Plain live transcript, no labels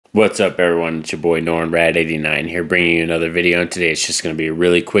What's up, everyone? It's your boy NornRad89 here, bringing you another video. And today it's just going to be a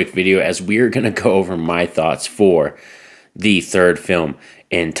really quick video as we're going to go over my thoughts for the third film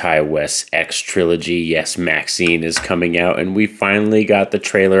in Tiwest's X trilogy. Yes, MaXXXine is coming out, and we finally got the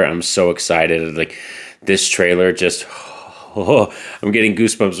trailer. I'm so excited. Like, this trailer just... Oh, I'm getting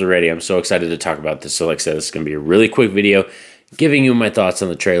goosebumps already. I'm so excited to talk about this. So like I said, this is going to be a really quick video giving you my thoughts on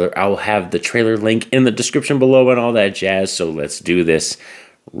the trailer. I will have the trailer link in the description below and all that jazz. So let's do this.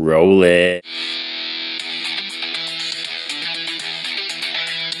 Roll it.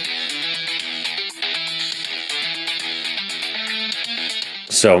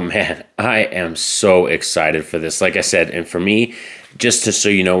 So man, I am so excited for this. Like I said, and for me, just so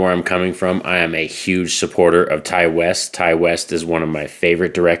you know where I'm coming from, I am a huge supporter of Tiwest. Tiwest is one of my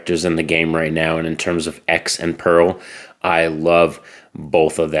favorite directors in the game right now, and in terms of X and Pearl, I love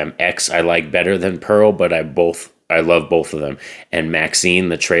both of them. X I like better than Pearl, but I love both of them. And MaXXXine,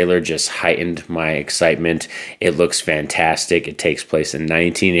 the trailer just heightened my excitement. It looks fantastic. It takes place in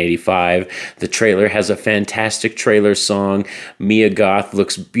 1985. The trailer has a fantastic trailer song. Miagoth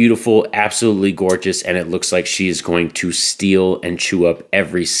looks beautiful, absolutely gorgeous, and it looks like she is going to steal and chew up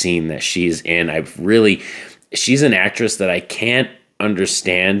every scene that she's in. She's an actress that I can't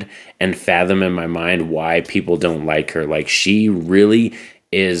understand and fathom in my mind why people don't like her. Like, she really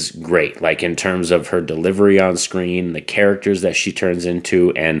is great, like in terms of her delivery on screen, the characters that she turns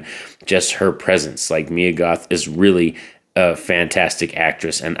into, and just her presence. Like, Mia Goth is really a fantastic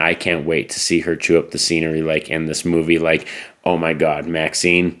actress, and I can't wait to see her chew up the scenery like in this movie. Like, oh my god,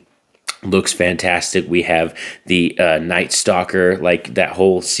 MaXXXine looks fantastic. We have the Night Stalker, like that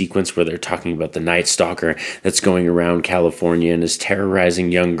whole sequence where they're talking about the Night Stalker that's going around California and is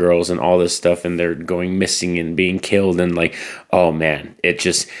terrorizing young girls and all this stuff, and they're going missing and being killed, and like, oh man, it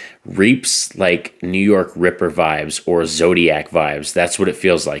just reaps like New York Ripper vibes or Zodiac vibes. That's what it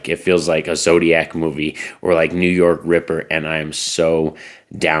feels like. It feels like a Zodiac movie or like New York Ripper, and I am so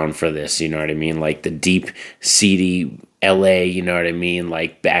down for this, you know what I mean? Like the deep, seedy LA, you know what I mean?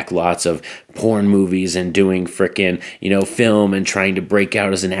 Like backlots of porn movies and doing frickin', film and trying to break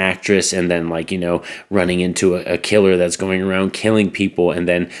out as an actress, and then like, running into a killer that's going around killing people, and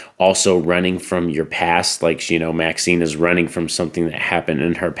then also running from your past. Like, MaXXXine is running from something that happened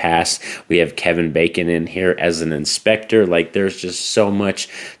in her past. We have Kevin Bacon in here as an inspector. Like, there's just so much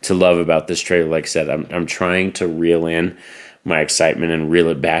to love about this trailer. Like I said, I'm trying to reel in my excitement and reel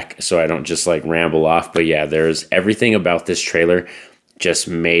it back so I don't just like ramble off. But yeah, there's everything about this trailer just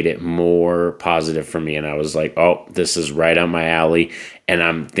made it more positive for me, and I was like, oh, this is right on my alley. And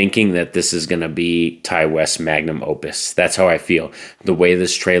I'm thinking that this is going to be Tiwest's magnum opus. That's how I feel. The way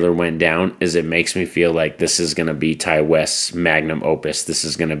this trailer went down is it makes me feel like this is going to be Tiwest's magnum opus. This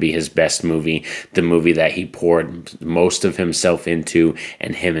is going to be his best movie, the movie that he poured most of himself into,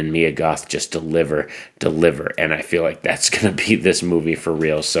 and him and Mia Goth just deliver. And I feel like that's going to be this movie for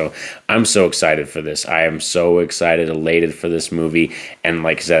real. So I'm so excited for this. I am so excited, elated for this movie. And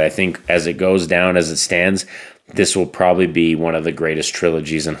like I said, I think as it goes down, as it stands, this will probably be one of the greatest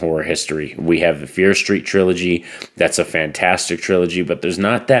trilogies in horror history. We have the Fear Street trilogy. That's a fantastic trilogy, but there's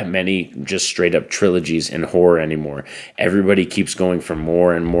not that many just straight up trilogies in horror anymore. Everybody keeps going for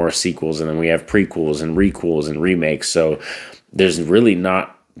more and more sequels, and then we have prequels and requels and remakes. So there's really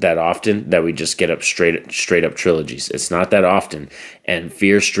not that often that we just get up straight up trilogies. It's not that often. And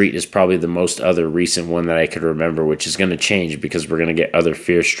Fear Street is probably the most other recent one that I could remember, which is going to change because we're going to get other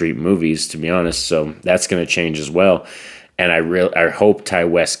Fear Street movies, to be honest. So that's going to change as well. And I hope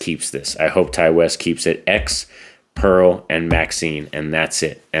Tiwest keeps this. I hope Tiwest keeps it. X, Pearl, and MaXXXine, and that's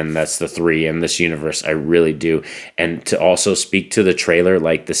it. And that's the three in this universe. I really do. And to also speak to the trailer,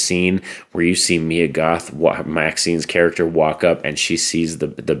 like the scene where you see Mia Goth, MaXXXine's character, walk up and she sees the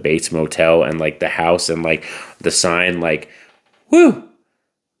Bates Motel and like the house and like the sign, like, whoo!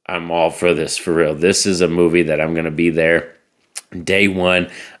 I'm all for this, for real. This is a movie that I'm going to be there day one.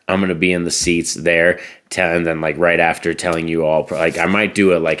 I'm going to be in the seats there, and then like right after telling you all, like I might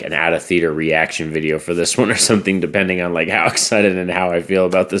do an out of theater reaction video for this one or something, depending on like how excited and how I feel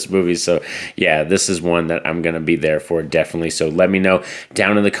about this movie. So yeah, this is one that I'm going to be there for, definitely. So let me know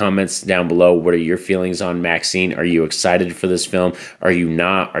down in the comments down below, what are your feelings on MaXXXine? Are you excited for this film? Are you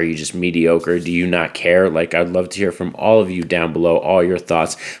not? Are you just mediocre? Do you not care? Like, I'd love to hear from all of you down below, all your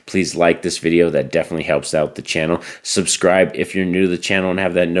thoughts. Please like this video. That definitely helps out the channel. Subscribe if you're new to the channel and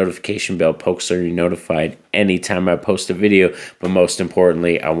have that notification bell poked so you're notified anytime I post a video. But most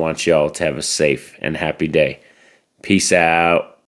importantly, I want y'all to have a safe and happy day. Peace out.